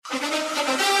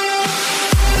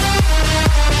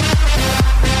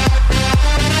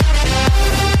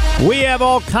have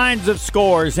all kinds of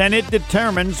scores, and it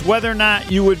determines whether or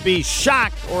not you would be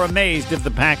shocked or amazed if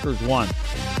the Packers won.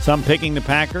 Some picking the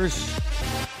Packers,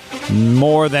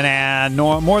 more than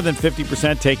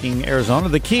 50% taking Arizona.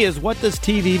 The key is, what does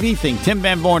TVV think? Tim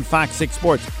Van Vooren, Fox 6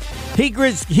 Sports. He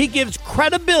gives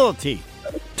credibility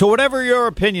to whatever your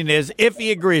opinion is, if he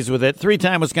agrees with it.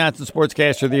 3-time Wisconsin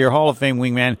Sportscaster of the Year, Hall of Fame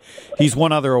wingman. He's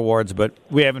won other awards, but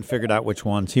we haven't figured out which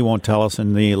ones. He won't tell us,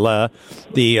 and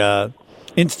the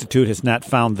Institute has not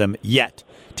found them yet.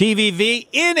 TVV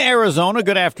in Arizona,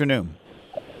 good afternoon.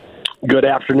 Good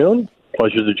afternoon.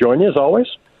 Pleasure to join you, as always.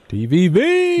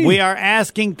 TVV. We are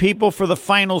asking people for the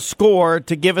final score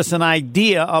to give us an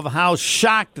idea of how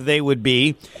shocked they would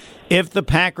be if the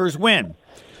Packers win.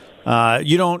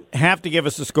 You don't have to give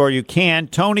us a score. You can.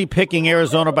 Tony picking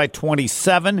Arizona by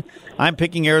 27. I'm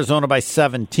picking Arizona by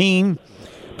 17.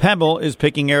 Pebble is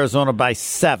picking Arizona by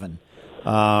 7.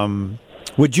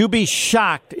 Would you be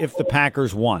shocked if the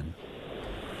Packers won?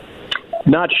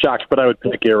 Not shocked, but I would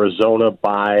pick Arizona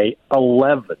by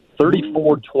 11,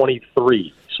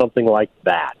 34-23, something like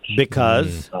that.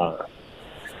 Because?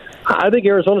 I think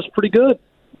Arizona's pretty good.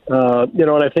 And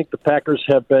I think the Packers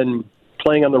have been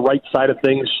playing on the right side of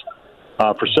things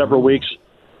for several weeks.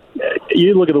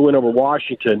 You look at the win over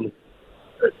Washington,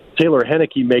 Taylor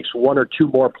Heineke makes one or two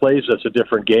more plays. That's a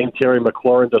different game. Terry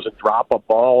McLaurin doesn't drop a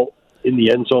ball in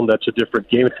the end zone. That's a different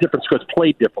game. It's different because it's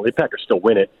played differently. The Packers still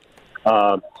win it.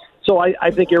 So I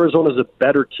think Arizona's a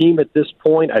better team at this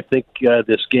point. I think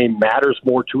this game matters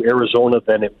more to Arizona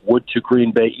than it would to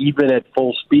Green Bay, even at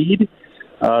full speed.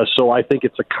 So I think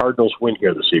it's a Cardinals win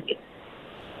here this evening.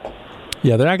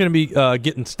 Yeah, they're not going to be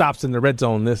getting stops in the red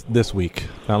zone this week,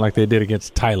 not like they did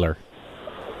against Tyler.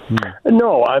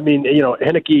 No, I mean,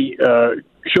 Heineke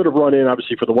should have run in,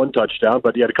 obviously, for the one touchdown,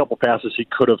 but he had a couple passes he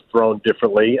could have thrown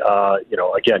differently.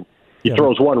 Again, he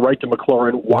throws one right to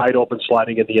McLaurin, wide open,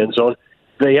 sliding in the end zone.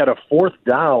 They had a fourth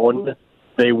down.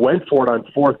 They went for it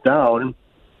on fourth down.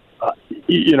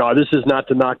 This is not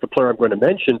to knock the player I'm going to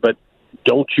mention, but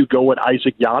don't you go at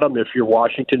Isaac Yiadom if you're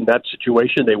Washington in that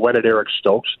situation? They went at Eric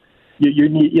Stokes. You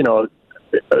need,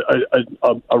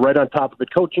 a right on top of it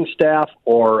coaching staff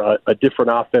or a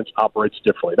different offense operates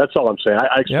differently. That's all I'm saying.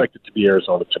 I expect it to be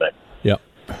Arizona today. Yep.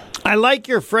 I like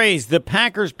your phrase, the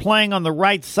Packers playing on the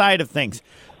right side of things.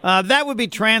 That would be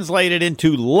translated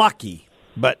into lucky,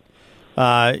 but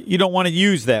you don't want to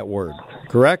use that word,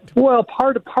 correct? Well,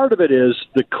 part of it is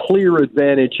the clear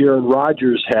advantage Aaron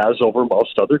Rodgers has over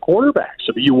most other quarterbacks.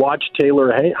 If you watch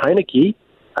Taylor Heineke,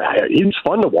 he's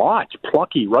fun to watch.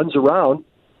 Plucky, runs around,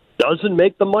 doesn't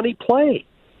make the money play.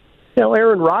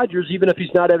 Aaron Rodgers, even if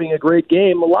he's not having a great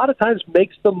game, a lot of times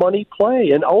makes the money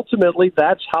play. And ultimately,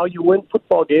 that's how you win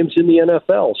football games in the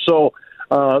NFL. So,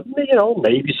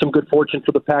 maybe some good fortune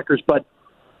for the Packers, but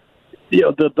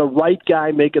the right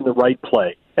guy making the right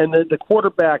play. And the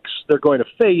quarterbacks they're going to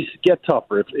face get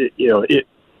tougher.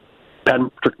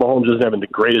 Patrick Mahomes isn't having the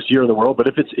greatest year in the world, but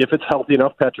if it's healthy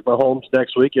enough, Patrick Mahomes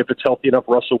next week, if it's healthy enough,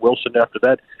 Russell Wilson after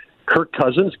that, Kirk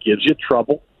Cousins gives you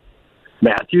trouble.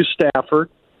 Matthew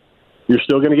Stafford, you're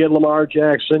still going to get Lamar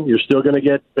Jackson, you're still going to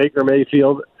get Baker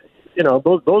Mayfield.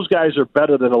 Those guys are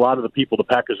better than a lot of the people the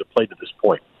Packers have played to this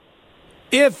point.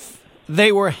 If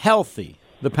they were healthy,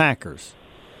 the Packers,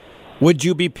 would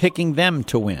you be picking them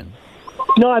to win?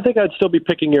 No, I think I'd still be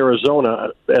picking Arizona.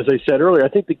 As I said earlier, I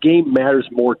think the game matters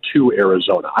more to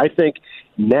Arizona. I think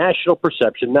national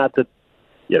perception, not that,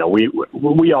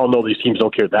 we all know these teams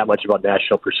don't care that much about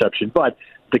national perception, but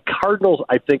the Cardinals,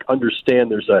 I think, understand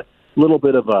there's a little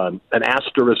bit of an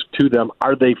asterisk to them.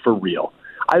 Are they for real?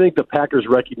 I think the Packers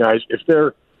recognize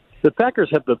the Packers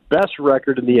have the best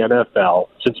record in the NFL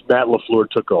since Matt LaFleur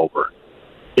took over.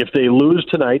 If they lose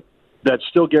tonight, that's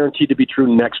still guaranteed to be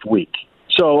true next week.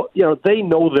 So, they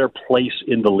know their place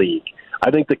in the league.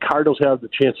 I think the Cardinals have the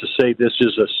chance to say this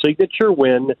is a signature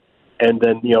win, and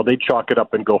then, they chalk it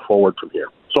up and go forward from here.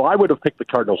 So I would have picked the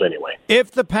Cardinals anyway.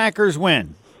 If the Packers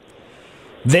win,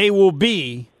 they will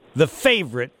be the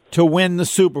favorite to win the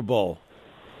Super Bowl.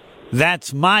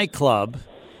 That's my club.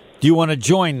 Do you want to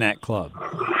join that club?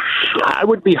 I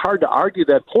would be hard to argue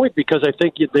that point because I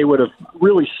think they would have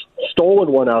really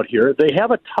stolen one out here. They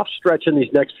have a tough stretch in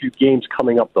these next few games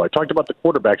coming up, though. I talked about the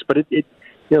quarterbacks, but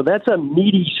that's a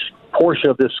meaty portion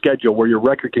of this schedule where your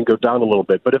record can go down a little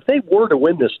bit. But if they were to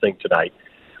win this thing tonight,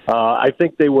 I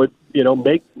think they would,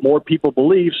 make more people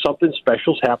believe something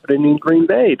special's happening in Green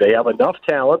Bay. They have enough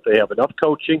talent, they have enough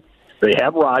coaching, they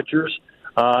have Rodgers,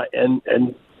 and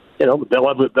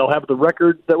they'll have the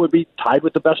record that would be tied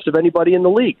with the best of anybody in the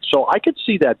league. So I could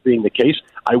see that being the case.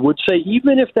 I would say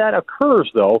even if that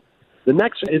occurs, though,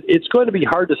 it's going to be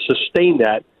hard to sustain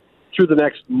that through the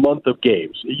next month of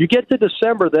games. You get to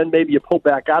December, then maybe you pull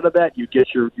back out of that. You get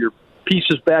your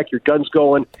pieces back, your guns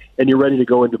going, and you're ready to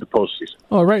go into the postseason.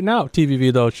 Well, right now,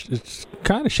 TVV, though, it's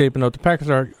kind of shaping up. The Packers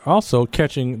are also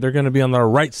catching. They're going to be on the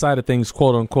right side of things,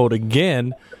 quote unquote,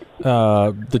 again.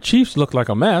 The Chiefs look like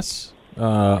a mess.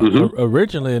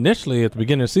 Initially, at the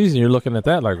beginning of the season, you're looking at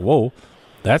that like, whoa,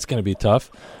 that's going to be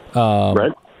tough.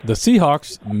 Right. The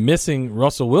Seahawks missing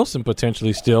Russell Wilson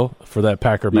potentially still for that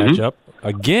Packer matchup.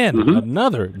 Again,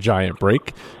 another giant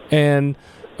break. And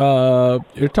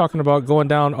you're talking about going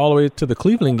down all the way to the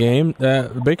Cleveland game.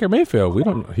 Baker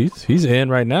Mayfield, he's in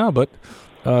right now, but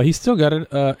he's still got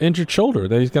an injured shoulder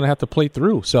that he's going to have to play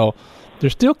through. So they're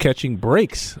still catching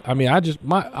breaks. I mean,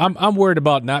 I'm worried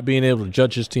about not being able to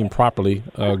judge his team properly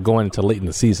going into late in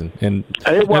the season. And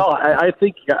I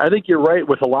think you're right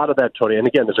with a lot of that, Tony. And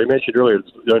again, as I mentioned earlier,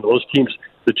 those teams,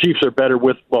 the Chiefs are better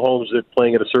with Mahomes at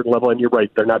playing at a certain level. And you're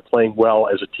right, they're not playing well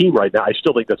as a team right now. I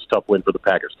still think that's a tough win for the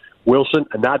Packers. Wilson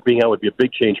not being out would be a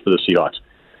big change for the Seahawks.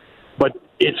 But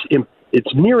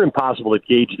it's near impossible to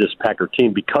gauge this Packer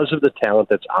team because of the talent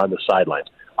that's on the sidelines.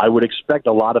 I would expect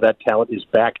a lot of that talent is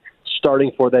back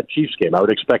starting for that Chiefs game. I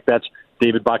would expect that's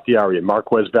David Bakhtiari and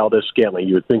Marquez Valdez-Scantling.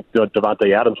 You would think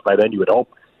Devontae Adams by then, you would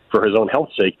hope for his own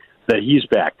health's sake that he's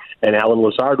back. And Alan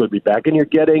Lazard would be back. And you're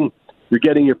getting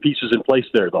your pieces in place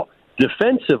there, though.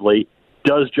 Defensively,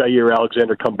 does Jair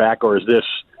Alexander come back, or is this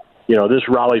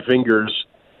Raleigh Fingers,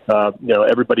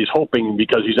 everybody's hoping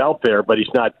because he's out there, but he's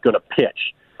not going to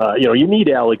pitch. You need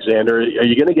Alexander. Are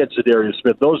you going to get Zadarius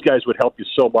Smith? Those guys would help you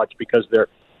so much because they're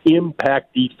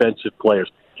impact defensive players.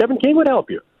 Kevin King would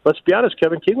help you. Let's be honest,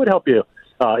 Kevin King would help you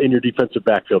in your defensive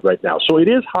backfield right now. So it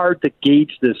is hard to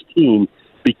gauge this team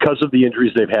because of the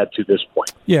injuries they've had to this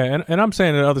point. Yeah, and I'm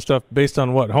saying other stuff based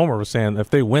on what Homer was saying. If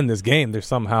they win this game, they're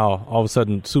somehow all of a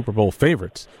sudden Super Bowl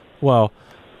favorites. Well,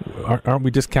 aren't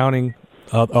we discounting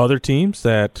other teams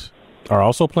that are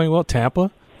also playing well?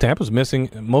 Tampa's missing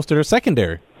most of their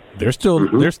secondary. They're still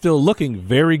looking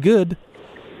very good.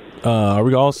 Are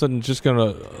we all of a sudden just going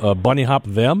to bunny hop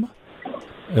them?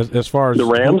 As far as the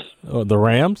Rams? The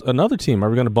Rams, another team. Are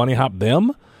we going to bunny hop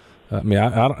them? I mean,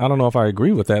 I don't know if I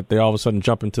agree with that. They all of a sudden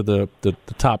jump into the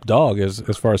top dog as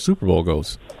far as Super Bowl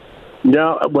goes.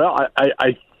 No, well,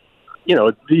 I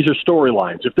these are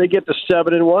storylines. If they get to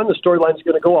 7-1, the storyline's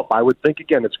going to go up. I would think,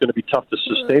 again, it's going to be tough to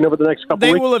sustain over the next couple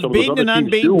they weeks. They will have beaten an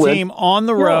unbeaten team on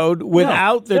the road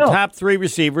without their top three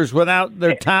receivers, without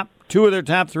their two of their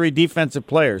top three defensive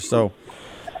players. So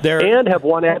and have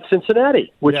won at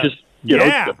Cincinnati, which is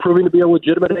proving to be a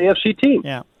legitimate AFC team.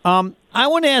 Yeah. I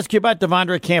want to ask you about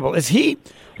Devondre Campbell. Is he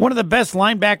one of the best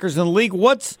linebackers in the league?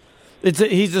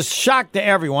 He's a shock to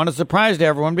everyone, a surprise to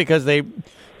everyone because they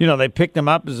picked him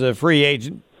up as a free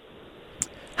agent.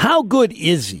 How good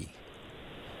is he?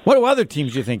 What do other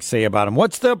teams you think say about him?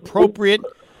 What's the appropriate?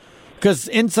 Because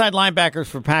inside linebackers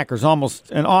for Packers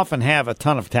almost and often have a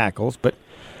ton of tackles, but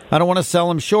I don't want to sell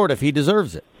him short if he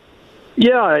deserves it.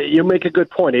 Yeah, you make a good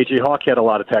point. A.J. Hawk had a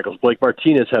lot of tackles. Blake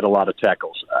Martinez had a lot of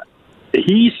tackles.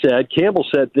 Campbell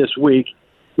said this week,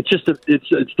 it's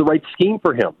the right scheme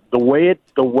for him. The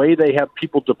way they have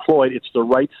people deployed, it's the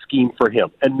right scheme for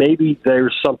him. And maybe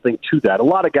there's something to that. A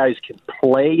lot of guys can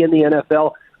play in the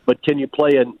NFL, but can you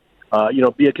play and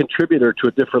be a contributor to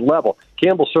a different level?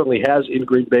 Campbell certainly has in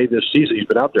Green Bay this season. He's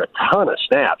been out there a ton of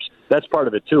snaps. That's part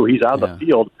of it too. He's on the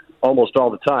field almost all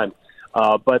the time.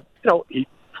 But he's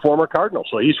former Cardinal,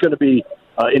 so he's going to be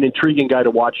an intriguing guy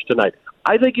to watch tonight.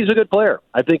 I think he's a good player.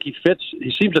 I think he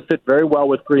seems to fit very well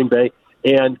with Green Bay.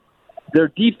 And their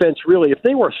defense, really, if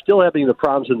they were still having the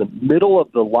problems in the middle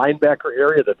of the linebacker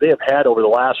area that they have had over the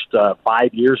last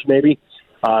 5 years maybe,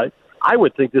 I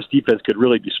would think this defense could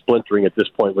really be splintering at this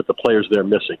point with the players they're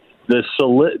missing.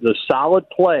 The solid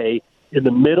play in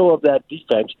the middle of that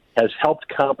defense has helped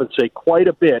compensate quite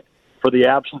a bit for the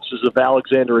absences of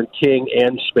Alexander and King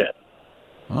and Smith.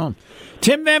 Oh.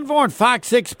 Tim Van Vooren, Fox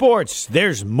 6 Sports.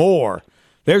 There's more.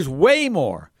 There's way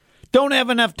more. Don't have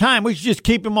enough time. We should just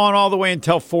keep him on all the way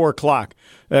until 4 o'clock,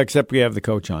 except we have the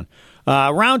coach on.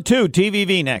 Round 2,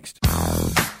 TVV next. Come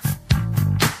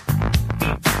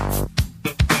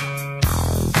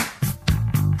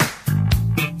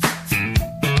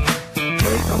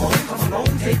on,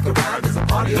 take a ride. There's a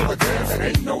party over there that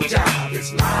ain't no job.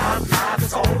 It's live,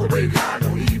 it's all the way live.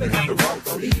 Don't even have to walk,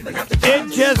 don't even have to drive.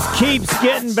 It just keeps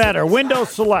getting better. Windows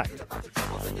Select.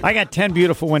 I got 10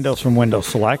 beautiful windows from Windows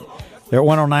Select. They're at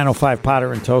 10905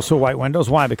 Potter and Tosa, white windows.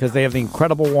 Why? Because they have the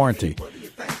incredible warranty.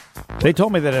 They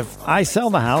told me that if I sell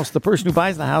the house, the person who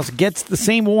buys the house gets the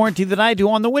same warranty that I do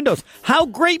on the windows. How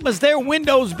great must their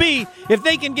windows be if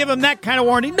they can give them that kind of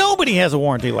warranty? Nobody has a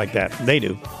warranty like that. They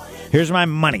do. Here's my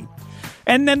money.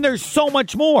 And then there's so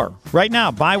much more. Right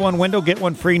now, buy one window, get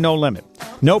one free, no limit.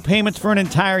 No payments for an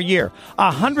entire year.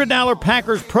 A $100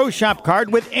 Packers Pro Shop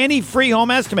card with any free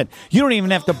home estimate. You don't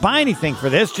even have to buy anything for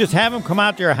this. Just have them come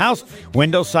out to your house,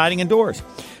 windows, siding, and doors.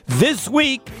 This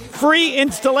week, free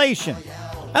installation.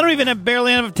 I don't even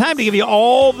barely have time to give you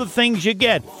all the things you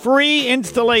get. Free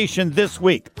installation this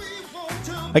week.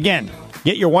 Again,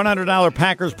 get your $100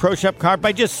 Packers Pro Shop card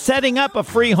by just setting up a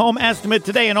free home estimate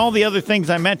today and all the other things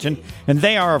I mentioned. And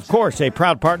they are, of course, a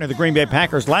proud partner of the Green Bay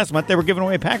Packers. Last month, they were giving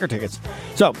away Packer tickets.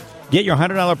 So get your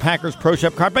 $100 Packers Pro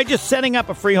Shop card by just setting up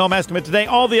a free home estimate today.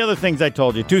 All the other things I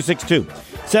told you.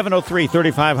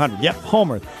 262-703-3500. Yep,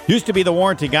 Homer. Used to be the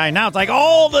warranty guy. Now it's like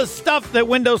all the stuff that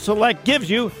Windows Select gives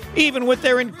you, even with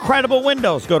their incredible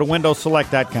windows. Go to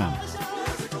windowselect.com.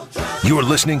 You're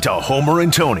listening to Homer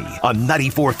and Tony on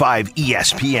 94.5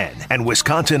 ESPN and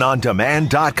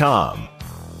WisconsinOnDemand.com.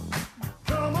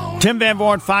 Tim Van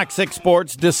Vooren, Fox 6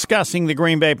 Sports, discussing the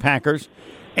Green Bay Packers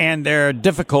and their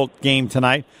difficult game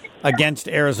tonight against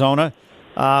Arizona.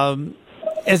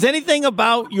 Has anything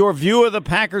about your view of the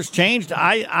Packers changed?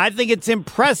 I think it's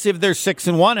impressive they're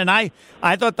 6-1, and I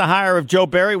thought the hire of Joe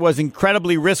Barry was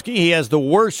incredibly risky. He has the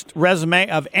worst resume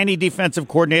of any defensive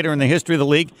coordinator in the history of the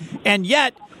league, and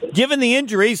yet, given the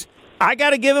injuries, I got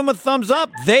to give him a thumbs up.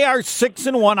 They are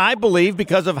 6-1, I believe,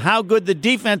 because of how good the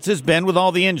defense has been with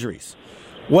all the injuries.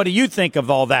 What do you think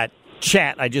of all that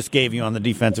chat I just gave you on the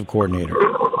defensive coordinator?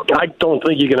 I don't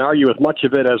think you can argue with much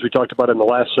of it, as we talked about in the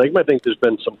last segment. I think there's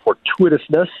been some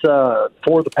fortuitousness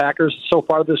for the Packers so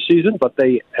far this season, but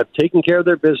they have taken care of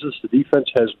their business. The defense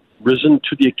has risen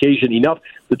to the occasion enough.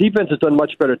 The defense has done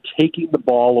much better taking the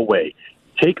ball away.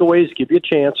 Takeaways give you a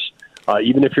chance,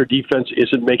 even if your defense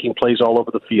isn't making plays all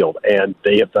over the field. And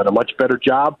they have done a much better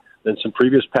job than some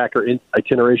previous Packer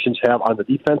itinerations have on the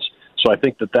defense. So I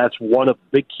think that that's one of the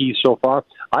big keys so far.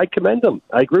 I commend them.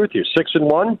 I agree with you.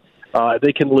 6-1.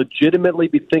 They can legitimately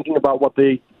be thinking about what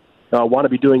they want to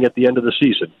be doing at the end of the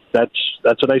season. That's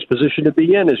a nice position to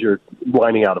be in as you're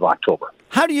lining out of October.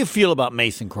 How do you feel about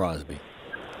Mason Crosby?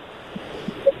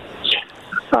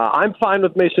 I'm fine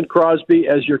with Mason Crosby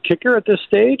as your kicker at this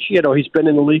stage. You know, he's been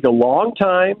in the league a long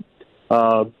time,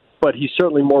 but he's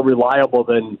certainly more reliable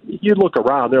than you look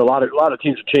around. There are a lot of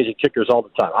teams are changing kickers all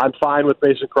the time. I'm fine with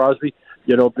Mason Crosby.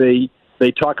 You know, they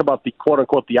talk about the quote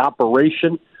unquote the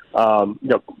operation.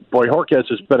 Boy Horquez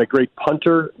has been a great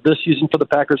punter this season for the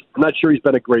Packers. I'm not sure he's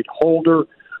been a great holder.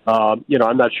 I'm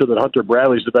not sure that Hunter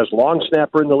Bradley's the best long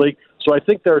snapper in the league. So I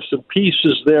think there are some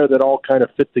pieces there that all kind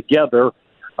of fit together.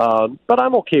 But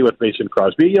I'm okay with Mason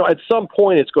Crosby. You know, at some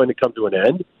point it's going to come to an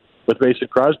end with Mason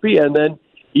Crosby, and then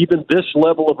even this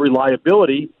level of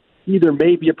reliability either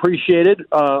may be appreciated,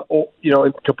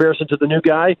 in comparison to the new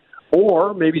guy,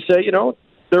 or maybe say,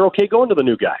 they're okay going to the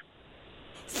new guy.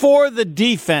 For the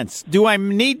defense, do I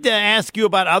need to ask you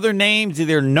about other names,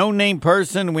 either no-name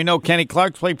person? We know Kenny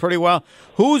Clark's played pretty well.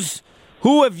 Who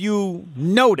have you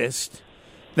noticed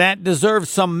that deserves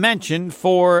some mention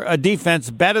for a defense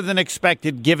better than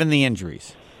expected given the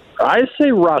injuries? I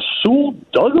say Rasul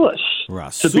Douglas,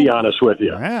 to be honest with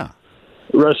you. Yeah.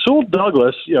 Rasul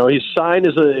Douglas, he's signed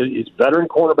as he's a veteran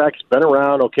cornerback. He's been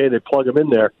around. Okay, they plug him in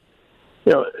there.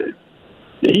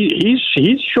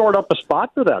 He's shored up a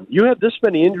spot for them. You have this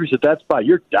many injuries at that spot,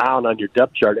 you're down on your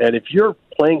depth chart. And if you're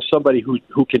playing somebody who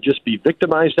can just be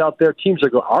victimized out there, teams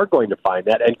are going to find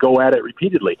that and go at it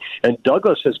repeatedly. And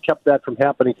Douglas has kept that from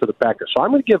happening for the Packers. So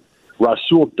I'm going to give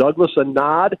Rasul Douglas a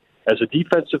nod as a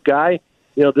defensive guy.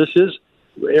 This is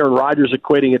Aaron Rodgers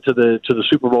equating it to the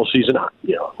Super Bowl season.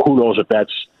 Who knows if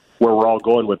that's where we're all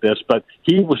going with this, but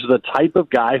he was the type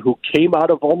of guy who came out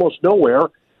of almost nowhere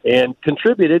and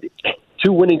contributed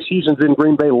to winning seasons in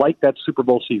Green Bay like that Super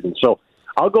Bowl season. So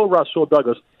I'll go Rasul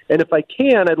Douglas. And if I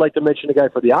can, I'd like to mention a guy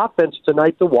for the offense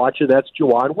tonight to watch, and that's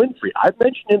Juwan Winfrey. I've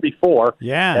mentioned him before,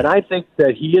 and I think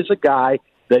that he is a guy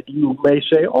that you may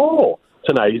say,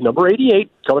 tonight he's number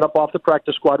 88, coming up off the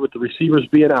practice squad with the receivers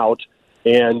being out.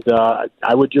 And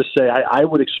I would just say I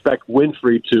would expect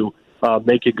Winfrey to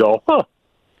make it go, huh.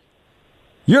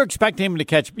 You're expecting him to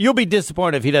catch – you'll be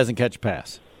disappointed if he doesn't catch a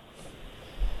pass.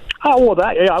 Oh, well,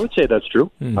 I would say that's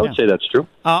true. I would say that's true.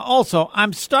 Also,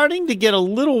 I'm starting to get a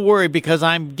little worried because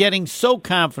I'm getting so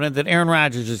confident that Aaron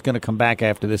Rodgers is going to come back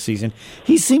after this season.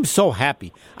 He seems so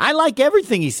happy. I like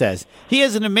everything he says. He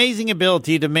has an amazing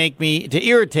ability to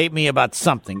irritate me about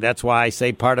something. That's why I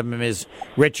say part of him is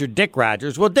Richard Dick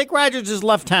Rodgers. Well, Dick Rodgers has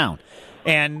left town,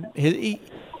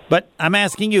 but I'm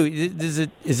asking you: is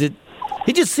it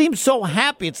He just seems so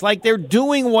happy. It's like they're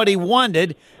doing what he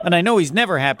wanted, and I know he's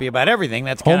never happy about everything.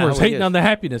 That's kind of Homer's hating on the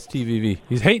happiness, TVV.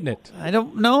 He's hating it. I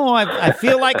don't know. I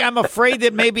feel like I'm afraid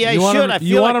that maybe I should.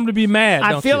 You want him to be mad,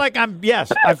 I feel like I'm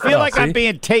I'm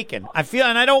being taken.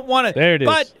 And I don't want to. There it is.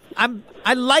 But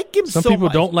I like him so much. Some people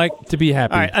don't like to be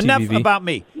happy. All right, enough about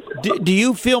me. Do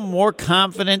you feel more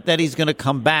confident that he's going to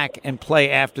come back and play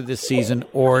after this season,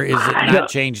 or is it not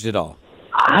changed at all?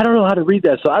 I don't know how to read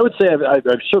that. So I would say I've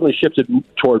certainly shifted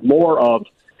toward more of,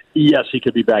 yes, he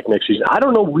could be back next season. I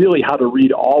don't know really how to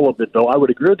read all of it, though. I would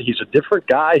agree that he's a different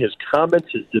guy. His comments,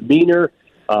 his demeanor,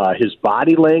 his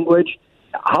body language.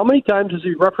 How many times has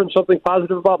he referenced something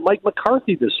positive about Mike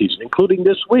McCarthy this season, including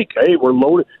this week? Hey, we're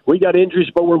loaded. We got injuries,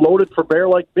 but we're loaded for bear,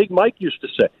 like Big Mike used to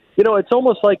say. You know, it's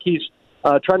almost like he's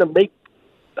trying to make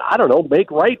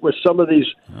right with some of these.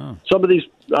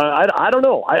 I don't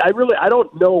know. I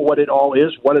don't know what it all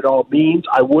is, what it all means.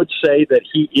 I would say that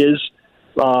he is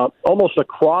almost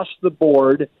across the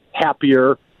board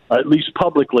happier, at least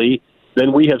publicly,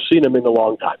 than we have seen him in a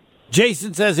long time.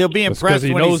 Jason says he'll be impressed because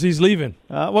he knows he's leaving.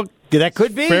 Well, that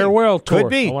could be. Farewell tour. Could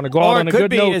be. I want to go out on a good note. Or it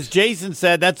could be, as Jason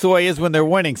said, that's the way he is when they're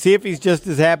winning. See if he's just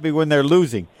as happy when they're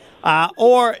losing.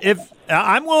 Or if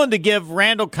I'm willing to give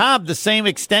Randall Cobb the same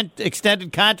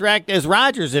extended contract as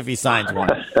Rodgers if he signs one.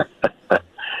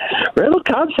 Randall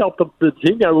Cobb's helped the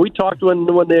team. We talked when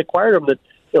they acquired him that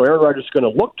Aaron Rodgers is going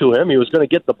to look to him. He was going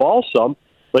to get the ball some,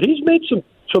 but he's made some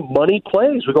money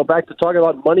plays. We go back to talking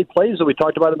about money plays that we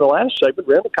talked about in the last segment.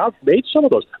 Randall Cobb made some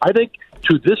of those. I think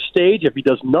to this stage, if he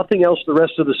does nothing else the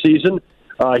rest of the season,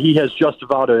 he has just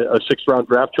about a sixth-round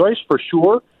draft choice for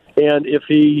sure. And if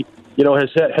he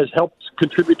has helped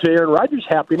contribute to Aaron Rodgers'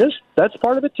 happiness, that's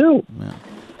part of it too. Yeah.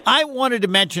 I wanted to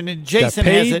mention, and Jason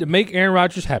paid has it to make Aaron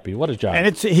Rodgers happy. What a job!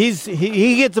 And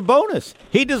he gets a bonus.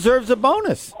 He deserves a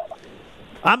bonus.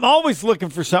 I'm always looking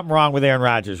for something wrong with Aaron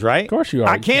Rodgers, right? Of course you are.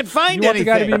 I can't find you anything.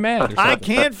 You want the guy to be mad. I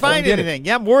can't find anything.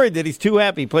 Yeah, I'm worried that he's too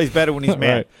happy. He plays better when he's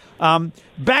mad. Right.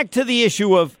 Back to the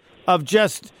issue of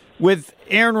just with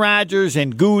Aaron Rodgers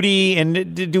and Goody,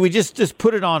 and do we just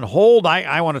put it on hold?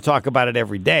 I want to talk about it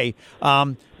every day.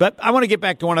 But I want to get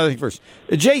back to one other thing first.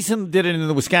 Jason did it in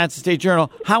the Wisconsin State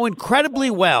Journal, how incredibly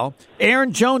well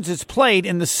Aaron Jones has played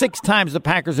in the 6 times the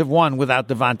Packers have won without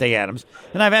Davante Adams.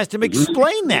 And I've asked him to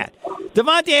explain that.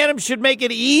 Davante Adams should make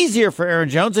it easier for Aaron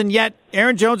Jones, and yet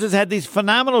Aaron Jones has had these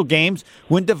phenomenal games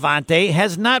when Davante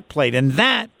has not played. And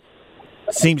that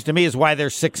seems to me is why they're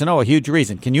 6-0, a huge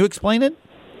reason. Can you explain it?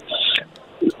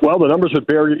 Well, the numbers would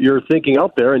bear your thinking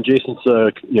out there, and Jason's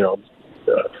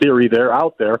theory there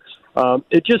out there.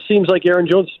 It just seems like Aaron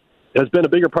Jones has been a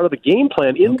bigger part of the game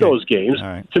plan in those games.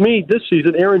 Right. To me, this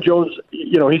season, Aaron Jones,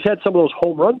 he's had some of those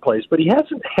home run plays, but he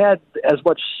hasn't had as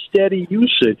much steady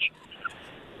usage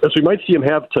as we might see him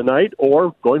have tonight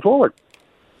or going forward.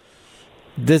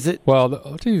 Does it? Well,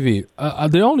 TV,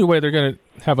 the only way they're going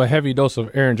to have a heavy dose of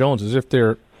Aaron Jones is if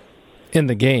they're in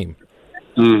the game.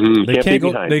 Mm-hmm.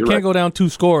 They can't go down 2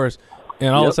 scores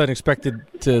and all of a sudden expected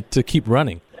to keep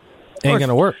running. Ain't going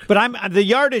to work. But the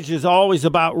yardage is always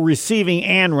about receiving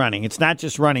and running. It's not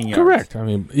just running yards. Correct. I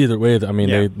mean, either way,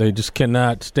 they just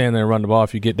cannot stand there and run the ball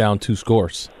if you get down 2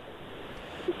 scores.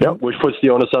 Yep, which puts the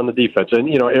onus on the defense. And,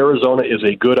 Arizona is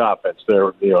a good offense.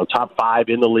 They're, top 5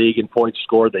 in the league in points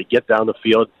scored. They get down the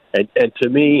field. And to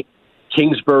me,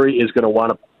 Kingsbury is going to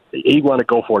want to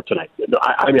go for it tonight.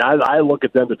 I look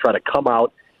at them to try to come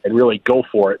out and really go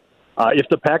for it. If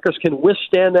the Packers can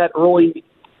withstand that early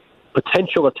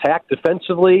potential attack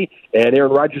defensively, and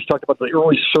Aaron Rodgers talked about the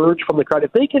early surge from the crowd,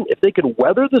 if they can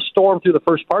weather the storm through the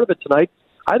first part of it tonight,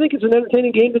 I think it's an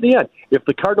entertaining game to the end. If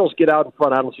the Cardinals get out in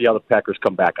front, I don't see how the Packers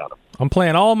come back on them. I'm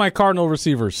playing all my Cardinal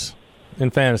receivers in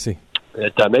fantasy.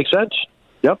 That makes sense.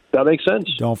 Yep, that makes sense.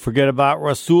 Don't forget about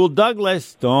Rasul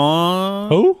Douglas.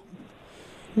 Who?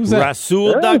 Who's that?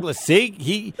 Rasul Douglas.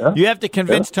 See, you have to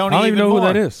convince Tony. I don't even know more. who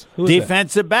that is. Who is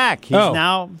Defensive back. He's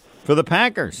now for the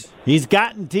Packers. He's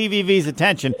gotten TVV's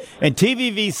attention, and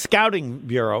TVV's scouting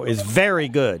bureau is very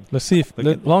good. Let's see if,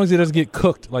 as long as he doesn't get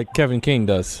cooked like Kevin King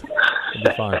does,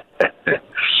 it'll be fine.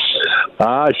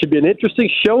 It should be an interesting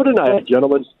show tonight,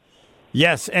 gentlemen.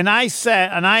 Yes, and I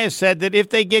have said that if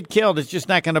they get killed, it's just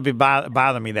not going to be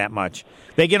bother me that much.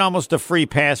 They get almost a free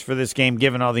pass for this game,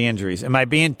 given all the injuries. Am I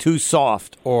being too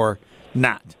soft or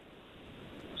not?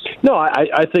 No,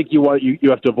 I think you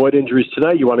have to avoid injuries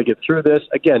tonight. You want to get through this.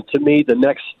 Again, to me, the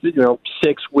next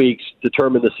 6 weeks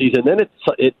determine the season. Then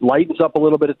it lightens up a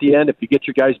little bit at the end. If you get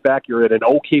your guys back, you're in an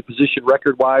okay position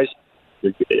record-wise.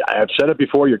 I've said it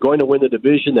before. You're going to win the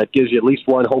division. That gives you at least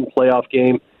one home playoff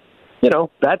game.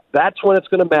 that's when it's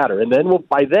going to matter. And then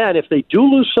by then, if they do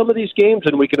lose some of these games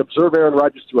and we can observe Aaron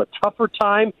Rodgers through a tougher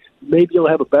time, maybe you'll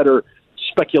have a better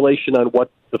speculation on what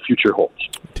the future holds.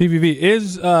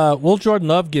 TVV, will Jordan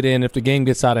Love get in if the game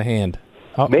gets out of hand?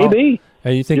 Maybe.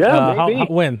 You think maybe.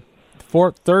 When?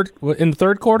 In the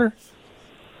third quarter?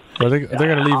 Or they're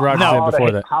going to leave Rodgers in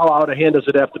before that? How out of hand does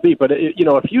it have to be? But,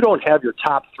 if you don't have your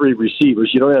top three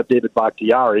receivers, you don't have David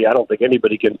Bakhtiari, I don't think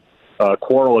anybody can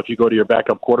quarrel if you go to your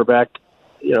backup quarterback,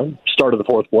 start of the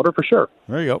fourth quarter for sure.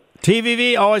 There you go.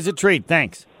 TVV, always a treat.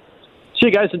 Thanks. See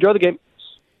you guys. Enjoy the game.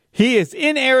 He is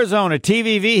in Arizona.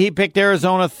 TVV, he picked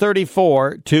Arizona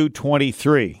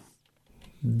 34-23.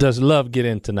 Does Love get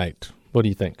in tonight? What do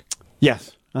you think?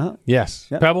 Yes. Yes.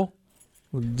 Yep. Pebble?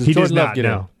 He does not get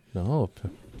in? No.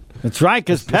 That's right,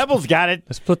 because Pebble's got it.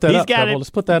 Let's put that up, Pebble. Let's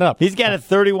put that up. He's got it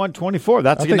 31-24.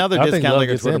 That's another discount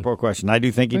league Twitter in. Pro question. I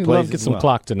do think he plays Love gets some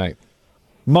clock tonight.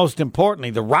 Most importantly,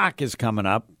 The Rock is coming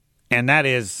up, and that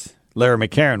is Larry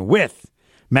McCarron with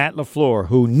Matt LaFleur,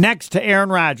 who, next to Aaron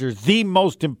Rodgers, the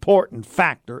most important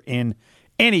factor in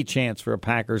any chance for a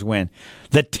Packers win.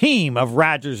 The team of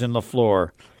Rodgers and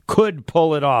LaFleur could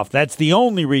pull it off. That's the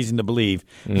only reason to believe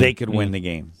they could win the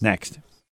game. Next.